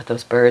picture, but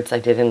those birds I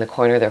did in the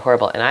corner, they're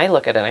horrible. And I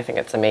look at it and I think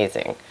it's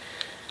amazing.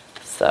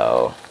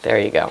 So there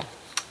you go.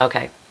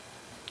 Okay.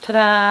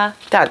 Ta-da!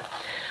 Done.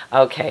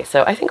 Okay,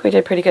 so I think we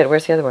did pretty good.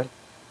 Where's the other one?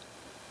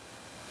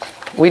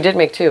 We did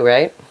make 2,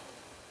 right?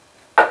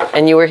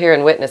 And you were here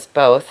and witnessed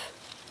both.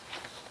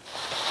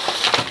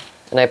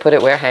 And I put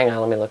it where? Hang on,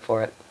 let me look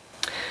for it.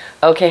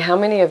 Okay, how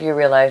many of you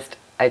realized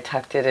I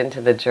tucked it into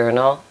the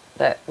journal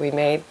that we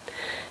made?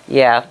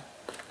 Yeah.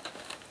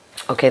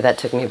 Okay, that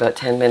took me about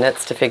 10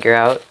 minutes to figure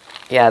out.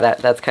 Yeah,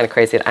 that's kind of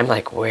crazy. I'm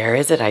like, where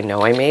is it? I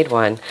know I made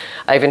one.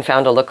 I even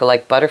found a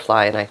look-alike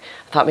butterfly, and I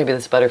thought maybe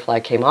this butterfly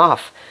came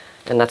off,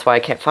 and that's why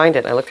I can't find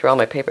it. I looked through all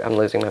my paper. I'm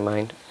losing my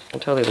mind. I'm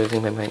totally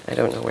losing my mind. I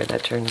don't know where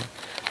that journal,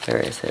 where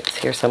is it? It's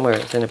here somewhere.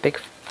 It's in a big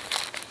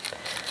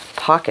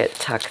pocket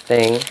tuck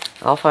thing.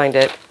 I'll find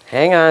it.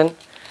 Hang on.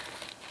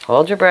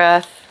 Hold your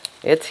breath.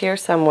 It's here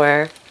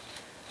somewhere.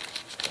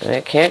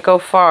 It can't go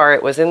far.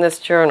 It was in this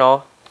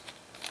journal.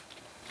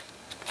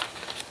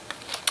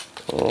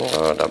 This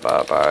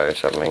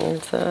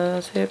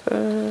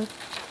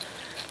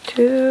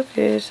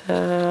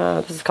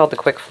is called the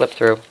quick flip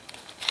through.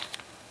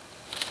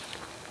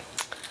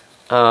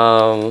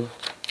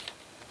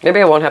 Maybe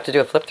I won't have to do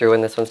a flip through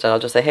when this one's done. I'll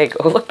just say, hey,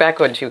 go look back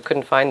when she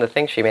couldn't find the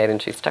thing she made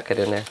and she stuck it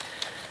in there.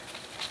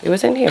 It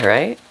was in here,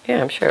 right?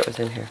 Yeah, I'm sure it was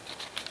in here.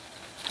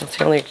 That's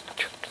the only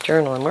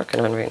journal I'm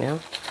working on right now.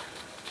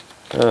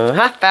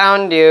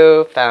 Found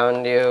you,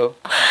 found you.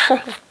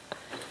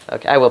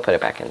 Okay, I will put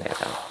it back in there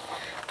though.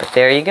 But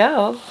there you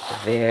go.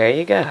 There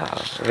you go.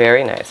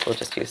 Very nice. We'll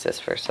just use this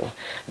for some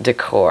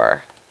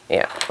decor.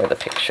 Yeah, for the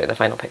picture, the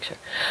final picture.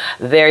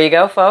 There you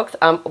go, folks.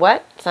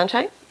 What?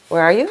 Sunshine?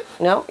 Where are you?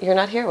 No, you're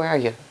not here. Where are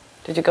you?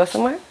 Did you go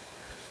somewhere?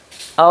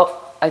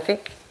 Oh, I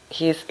think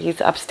he's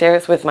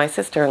upstairs with my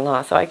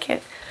sister-in-law, so I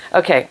can't.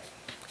 Okay.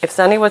 If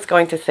Sonny was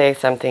going to say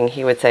something,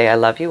 he would say, I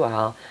love you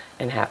all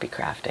and happy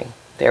crafting.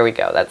 There we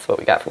go. That's what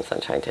we got from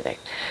Sunshine today.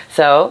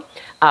 So,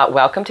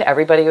 welcome to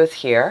everybody who's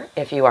here.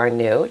 If you are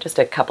new, just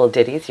a couple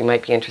ditties you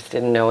might be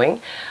interested in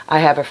knowing. I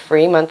have a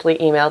free monthly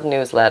emailed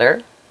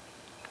newsletter.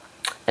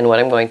 And what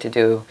I'm going to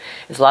do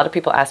is a lot of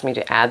people ask me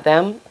to add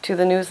them to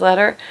the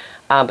newsletter.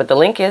 But the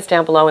link is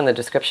down below in the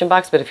description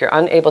box. But if you're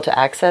unable to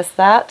access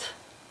that,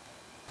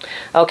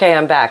 okay,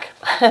 I'm back.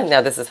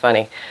 Now this is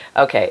funny.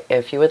 Okay,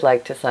 if you would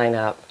like to sign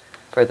up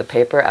for the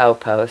Paper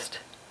Outpost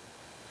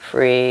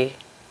free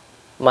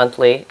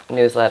monthly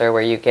newsletter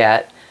where you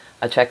get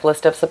a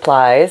checklist of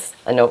supplies,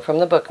 a note from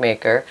the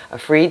bookmaker, a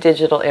free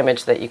digital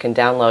image that you can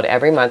download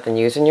every month and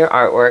use in your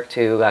artwork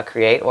to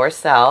create or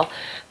sell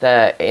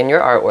in your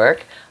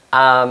artwork,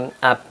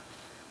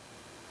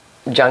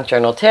 junk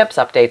journal tips,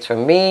 updates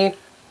from me,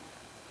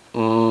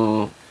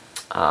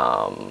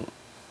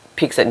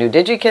 peeks at new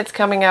Digikits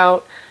coming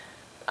out,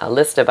 a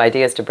list of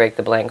ideas to break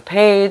the blank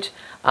page.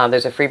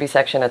 There's a freebie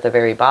section at the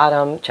very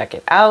bottom. Check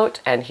it out.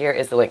 And here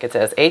is the link. It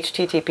says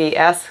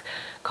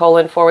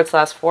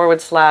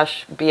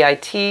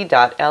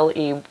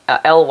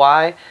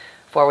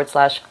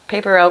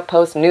https://bit.ly/Paper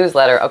Outpost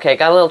newsletter. Okay,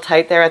 got a little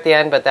tight there at the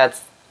end, but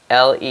that's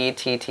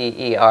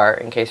LETTER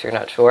in case you're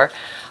not sure.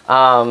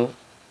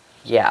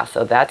 Yeah,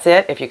 so that's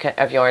it. If you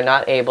are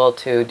not able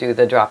to do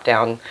the drop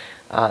down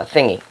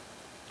thingy.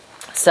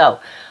 So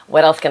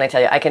what else can I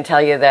tell you? I can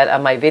tell you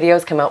that my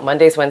videos come out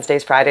Mondays,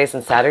 Wednesdays, Fridays,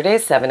 and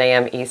Saturdays, 7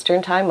 a.m.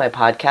 Eastern Time. My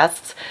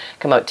podcasts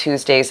come out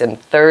Tuesdays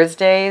and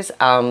Thursdays.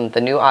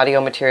 The new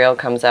audio material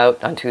comes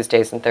out on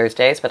Tuesdays and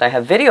Thursdays, but I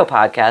have video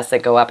podcasts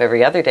that go up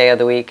every other day of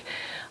the week.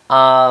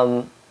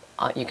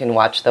 You can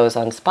watch those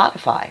on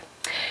Spotify.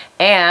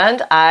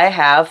 And I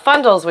have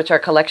FUNDLEs, which are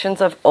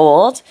collections of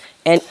old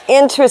and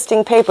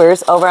interesting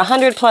papers, over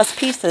 100 plus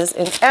pieces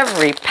in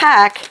every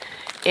pack.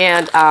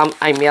 And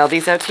I mail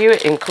these out to you.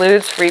 It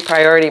includes free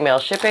priority mail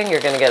shipping.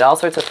 You're going to get all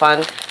sorts of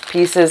fun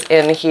pieces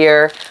in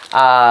here.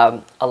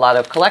 A lot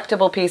of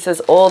collectible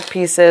pieces, old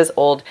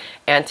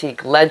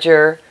antique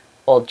ledger,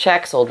 old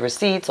checks, old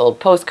receipts, old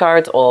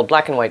postcards, old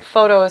black and white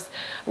photos.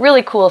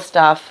 Really cool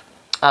stuff.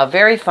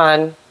 Very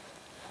fun.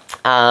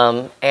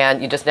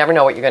 And you just never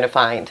know what you're going to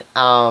find.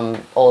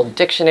 Old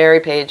dictionary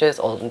pages,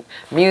 old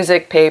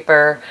music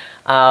paper.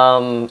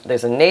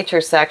 There's a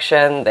nature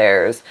section.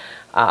 There's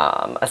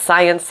a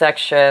science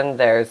section.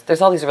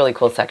 There's all these really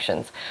cool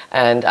sections,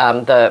 and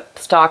the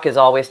stock is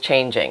always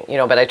changing, you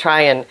know, but I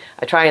try and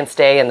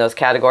stay in those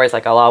categories.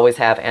 Like I'll always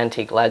have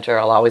antique ledger,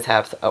 I'll always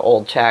have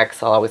old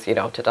checks, I'll always, you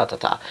know, when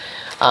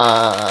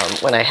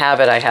I have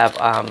it, I have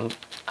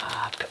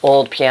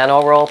old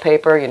piano roll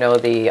paper, you know,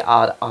 the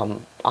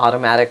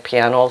automatic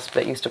pianos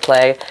that used to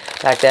play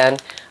back then.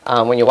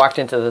 When you walked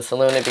into the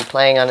saloon, it'd be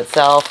playing on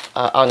itself,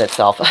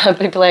 it'd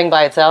be playing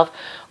by itself.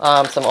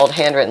 Some old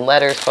handwritten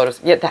letters, photos,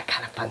 yeah, that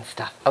kind of fun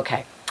stuff.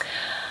 Okay.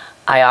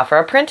 I offer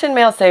a print and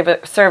mail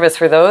service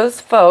for those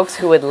folks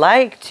who would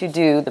like to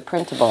do the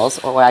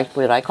printables, or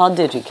what I call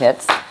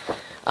Digikits.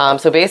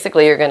 So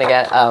basically you're going to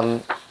get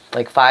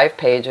like 5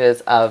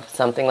 pages of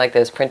something like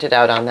this printed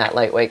out on that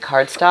lightweight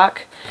cardstock,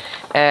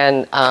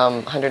 and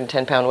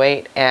 110-pound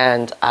weight.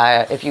 And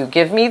if you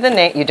give me the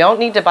name, you don't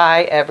need to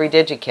buy every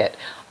Digikit.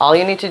 All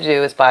you need to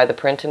do is buy the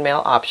print and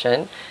mail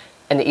option.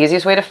 And the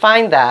easiest way to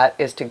find that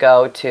is to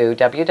go to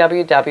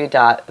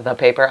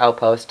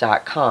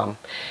www.thepaperoutpost.com.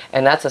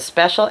 And that's a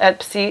special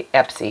Etsy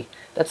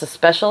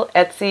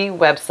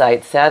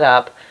website set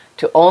up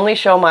to only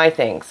show my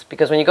things.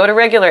 Because when you go to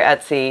regular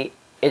Etsy,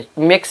 it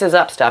mixes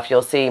up stuff.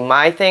 You'll see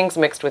my things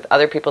mixed with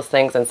other people's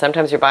things, and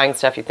sometimes you're buying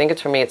stuff, you think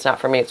it's for me, it's not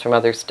for me, it's from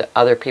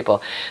other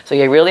people. So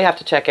you really have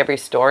to check every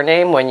store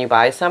name when you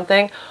buy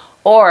something.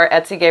 Or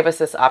Etsy gave us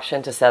this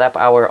option to set up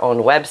our own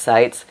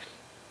websites,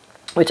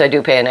 which I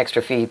do pay an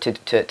extra fee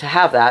to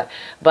have that.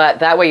 But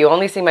that way you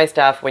only see my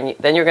stuff.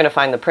 Then you're going to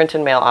find the print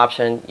and mail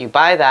option. You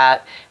buy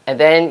that, and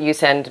then you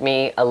send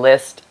me a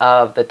list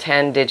of the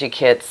 10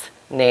 Digikits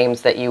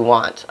names that you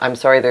want. I'm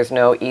sorry, there's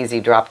no easy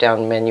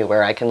drop-down menu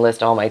where I can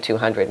list all my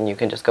 200 and you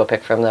can just go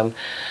pick from them.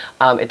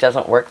 It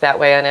doesn't work that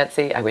way on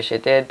Etsy. I wish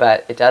it did,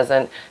 but it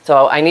doesn't.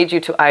 So I need you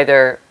to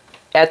either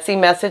Etsy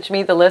message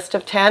me the list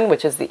of 10,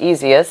 which is the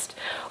easiest,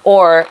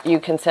 or you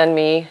can send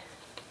me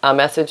a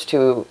message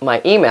to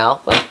my email,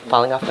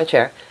 falling off my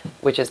chair,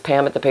 which is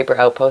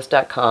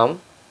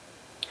pam@thepaperoutpost.com.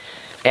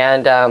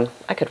 And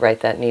I could write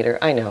that neater.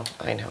 I know.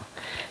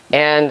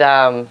 And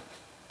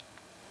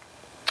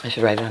I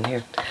should write it on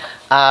here.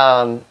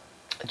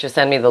 Just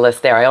send me the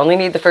list there. I only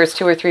need the first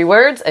 2 or 3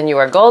 words, and you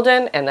are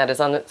golden, and that is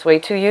on its way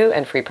to you,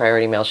 and free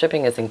priority mail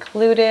shipping is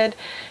included.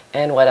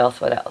 And what else?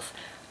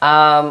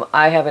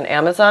 I have an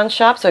Amazon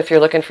shop, so if you're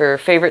looking for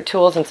favorite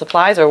tools and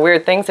supplies or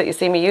weird things that you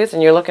see me use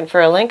and you're looking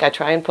for a link, I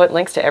try and put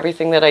links to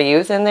everything that I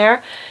use in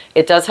there.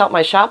 It does help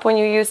my shop when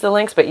you use the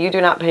links, but you do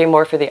not pay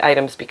more for the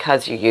items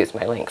because you use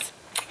my links.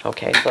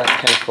 Okay, so that's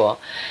kind of cool.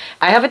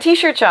 I have a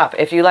t-shirt shop.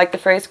 If you like the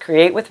phrase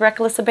create with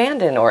reckless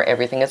abandon, or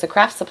everything is a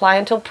craft supply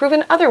until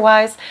proven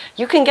otherwise,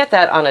 you can get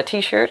that on a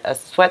t-shirt, a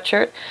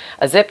sweatshirt,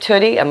 a zipped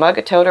hoodie, a mug,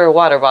 a tote, or a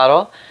water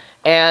bottle.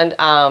 And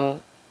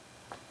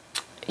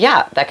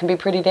yeah, that can be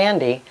pretty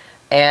dandy.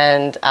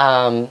 And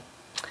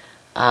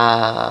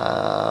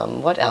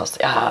what else?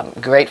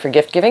 Great for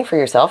gift giving for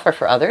yourself or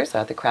for others,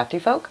 the crafty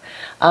folk.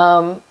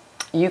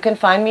 You can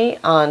find me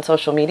on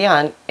social media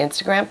on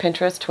Instagram,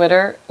 Pinterest,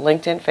 Twitter,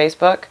 LinkedIn,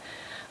 Facebook.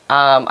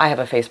 I have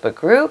a Facebook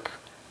group.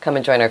 Come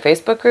and join our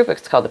Facebook group.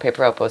 It's called the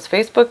Paper Outpost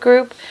Facebook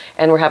group.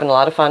 And we're having a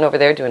lot of fun over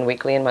there doing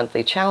weekly and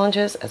monthly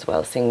challenges, as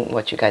well as seeing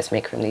what you guys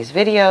make from these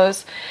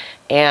videos.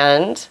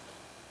 And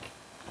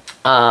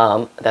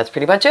that's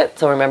pretty much it.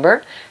 So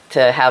remember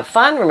to have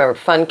fun. Remember,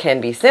 fun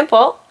can be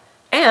simple.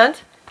 And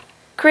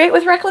create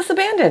with reckless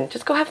abandon.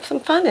 Just go have some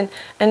fun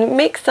and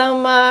make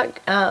some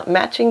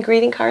matching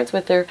greeting cards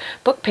with their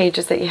book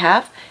pages that you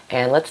have.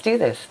 And let's do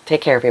this.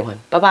 Take care, everyone.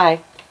 Bye-bye.